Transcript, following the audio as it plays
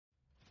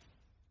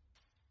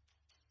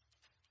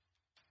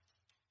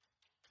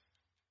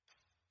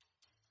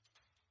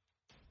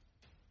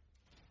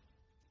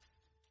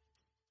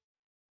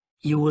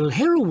You will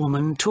hear a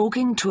woman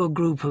talking to a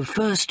group of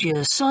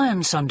first-year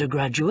science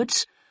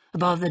undergraduates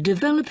about the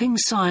developing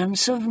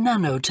science of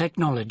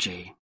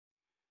nanotechnology.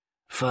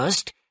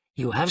 First,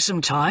 you have some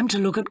time to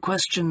look at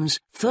questions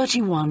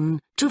 31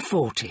 to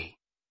 40.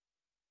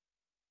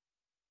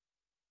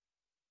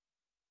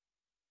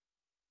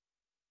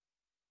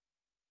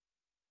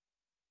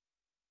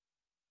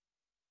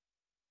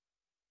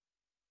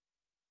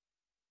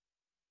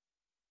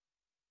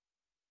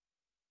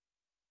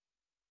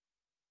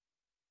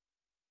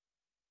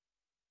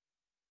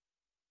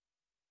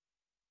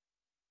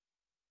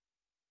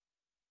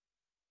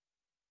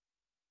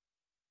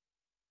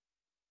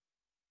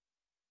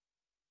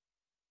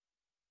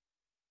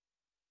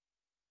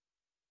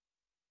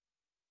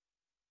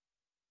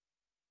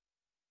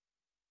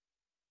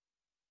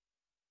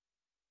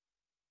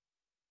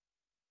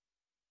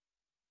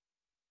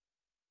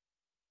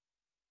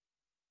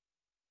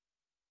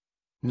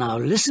 Now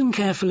listen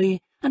carefully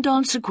and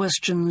answer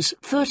questions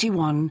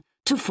 31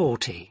 to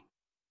 40.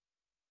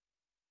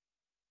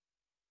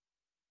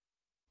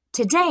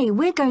 Today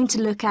we're going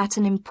to look at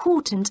an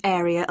important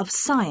area of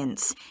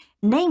science,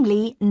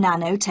 namely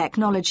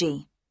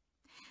nanotechnology.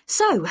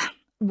 So,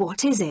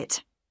 what is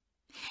it?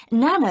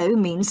 Nano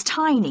means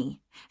tiny,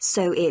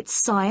 so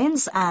it's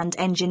science and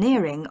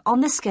engineering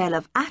on the scale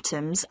of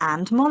atoms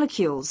and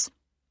molecules.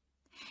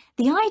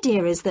 The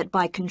idea is that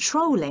by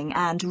controlling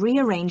and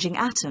rearranging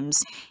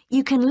atoms,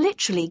 you can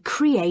literally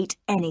create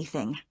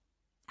anything.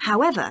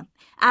 However,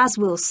 as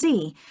we'll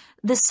see,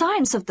 the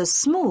science of the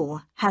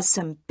small has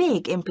some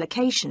big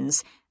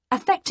implications,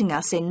 affecting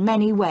us in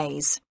many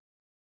ways.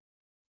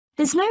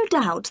 There's no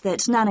doubt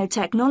that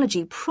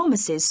nanotechnology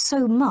promises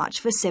so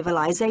much for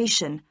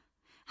civilization.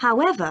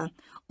 However,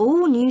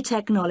 all new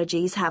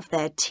technologies have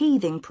their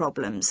teething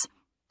problems.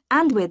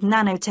 And with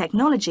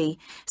nanotechnology,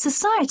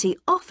 society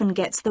often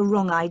gets the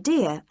wrong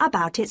idea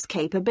about its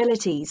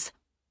capabilities.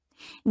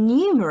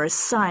 Numerous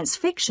science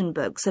fiction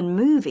books and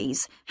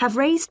movies have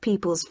raised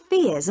people's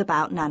fears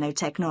about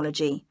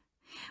nanotechnology,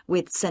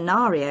 with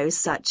scenarios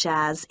such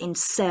as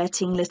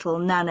inserting little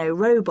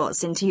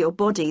nanorobots into your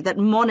body that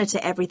monitor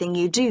everything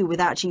you do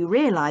without you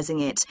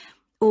realizing it,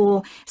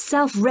 or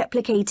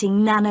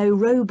self-replicating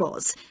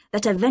nanorobots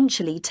that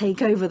eventually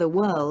take over the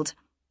world.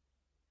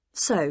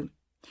 So,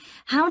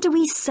 how do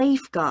we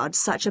safeguard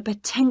such a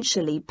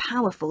potentially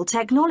powerful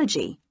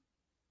technology?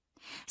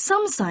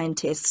 Some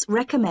scientists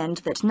recommend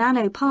that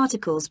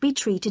nanoparticles be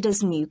treated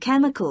as new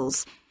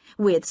chemicals,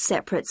 with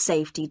separate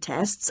safety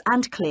tests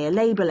and clear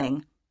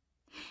labelling.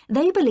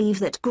 They believe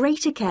that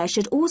greater care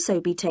should also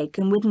be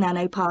taken with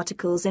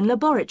nanoparticles in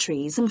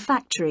laboratories and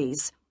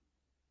factories.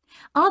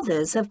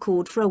 Others have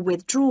called for a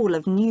withdrawal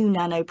of new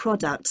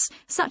nanoproducts,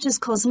 such as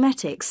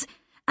cosmetics,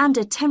 and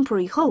a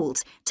temporary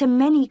halt to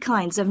many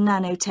kinds of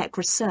nanotech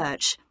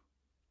research.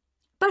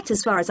 But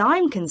as far as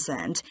I'm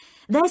concerned,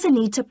 there's a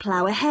need to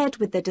plough ahead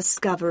with the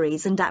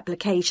discoveries and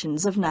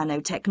applications of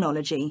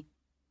nanotechnology.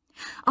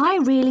 I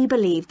really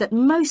believe that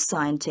most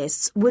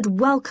scientists would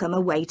welcome a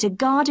way to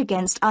guard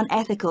against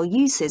unethical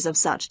uses of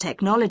such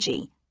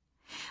technology.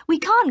 We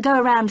can't go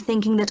around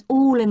thinking that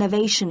all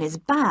innovation is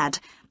bad,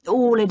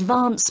 all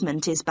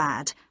advancement is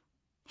bad.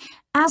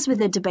 As with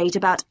the debate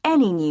about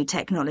any new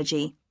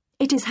technology,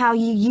 it is how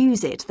you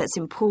use it that's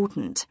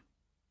important.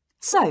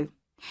 So,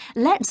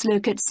 let's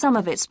look at some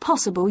of its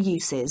possible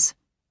uses.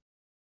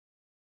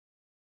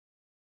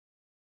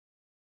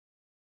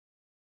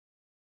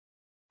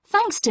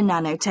 Thanks to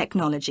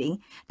nanotechnology,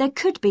 there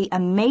could be a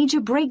major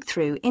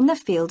breakthrough in the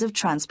field of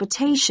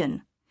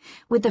transportation,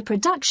 with the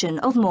production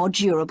of more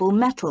durable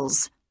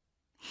metals.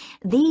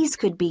 These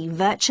could be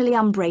virtually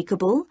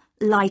unbreakable,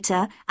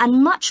 lighter,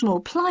 and much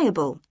more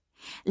pliable,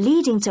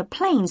 leading to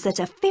planes that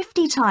are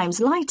 50 times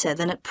lighter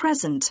than at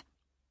present.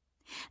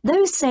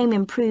 Those same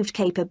improved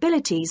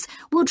capabilities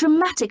will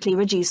dramatically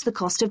reduce the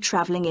cost of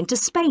travelling into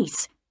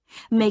space,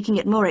 making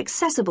it more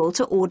accessible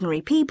to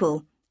ordinary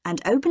people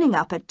and opening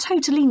up a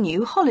totally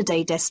new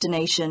holiday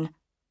destination.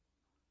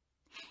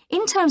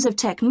 In terms of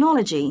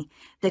technology,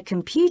 the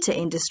computer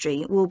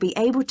industry will be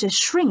able to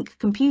shrink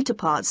computer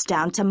parts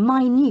down to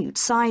minute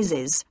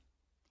sizes.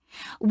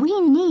 We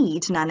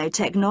need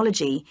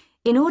nanotechnology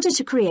in order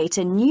to create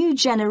a new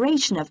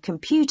generation of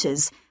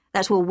computers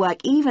that will work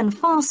even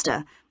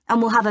faster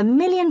and will have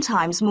 1,000,000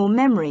 times more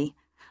memory,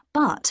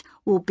 but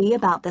will be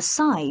about the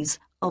size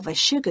of a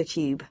sugar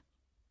cube.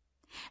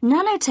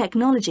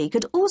 Nanotechnology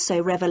could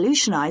also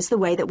revolutionize the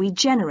way that we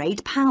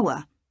generate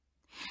power.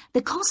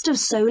 The cost of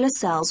solar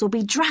cells will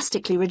be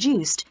drastically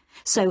reduced,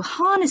 so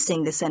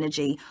harnessing this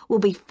energy will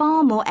be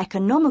far more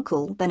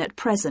economical than at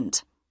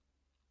present.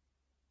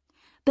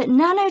 But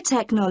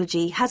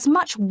nanotechnology has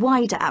much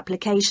wider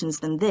applications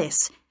than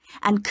this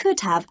and could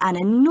have an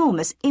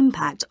enormous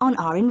impact on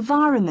our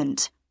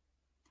environment.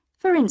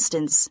 For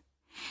instance,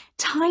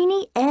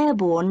 tiny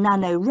airborne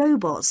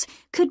nanorobots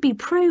could be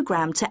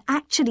programmed to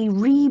actually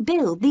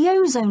rebuild the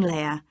ozone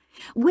layer,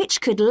 which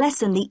could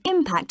lessen the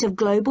impact of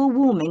global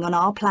warming on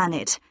our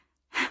planet.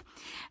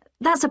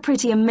 That's a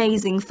pretty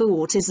amazing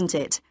thought, isn't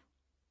it?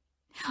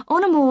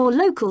 On a more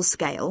local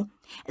scale,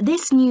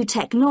 This new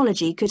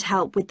technology could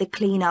help with the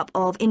cleanup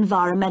of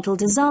environmental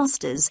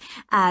disasters,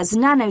 as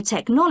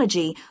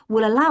nanotechnology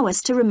will allow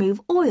us to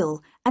remove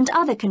oil and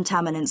other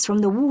contaminants from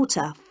the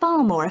water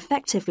far more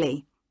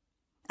effectively.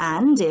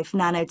 And if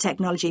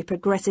nanotechnology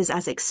progresses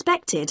as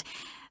expected,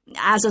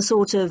 as a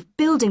sort of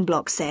building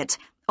block set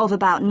of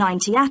about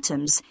 90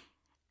 atoms,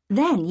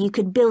 then you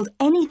could build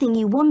anything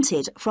you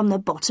wanted from the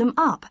bottom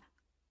up.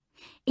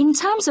 In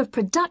terms of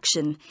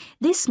production,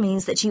 this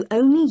means that you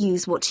only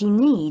use what you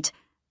need,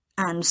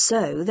 and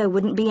so there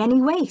wouldn't be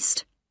any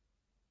waste.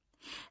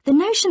 The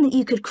notion that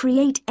you could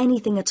create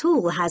anything at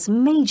all has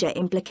major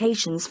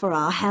implications for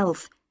our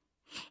health.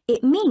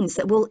 It means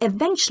that we'll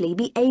eventually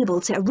be able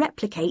to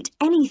replicate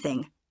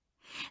anything.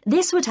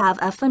 This would have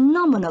a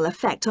phenomenal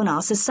effect on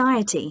our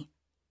society.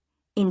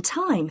 In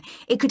time,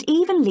 it could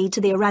even lead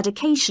to the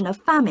eradication of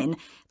famine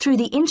through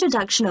the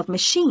introduction of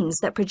machines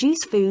that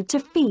produce food to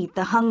feed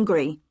the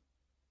hungry.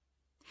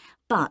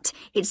 But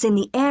it's in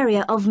the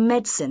area of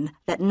medicine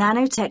that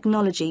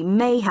nanotechnology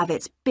may have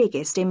its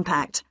biggest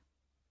impact.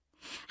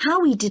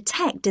 How we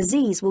detect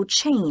disease will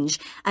change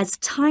as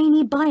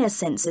tiny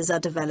biosensors are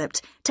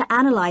developed to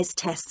analyze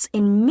tests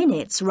in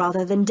minutes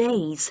rather than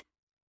days.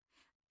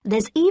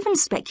 There's even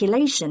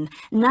speculation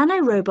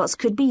nanorobots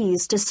could be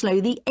used to slow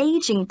the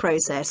aging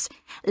process,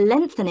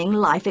 lengthening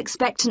life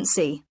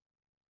expectancy.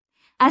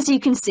 As you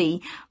can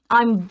see,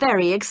 I'm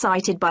very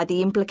excited by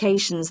the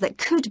implications that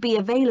could be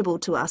available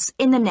to us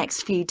in the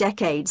next few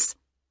decades.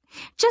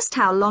 Just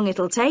how long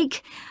it'll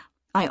take,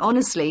 I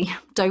honestly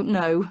don't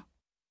know.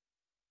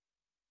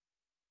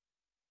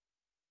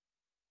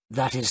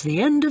 That is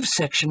the end of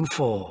Section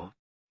 4.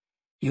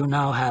 You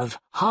now have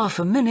half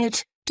a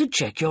minute to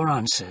check your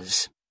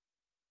answers.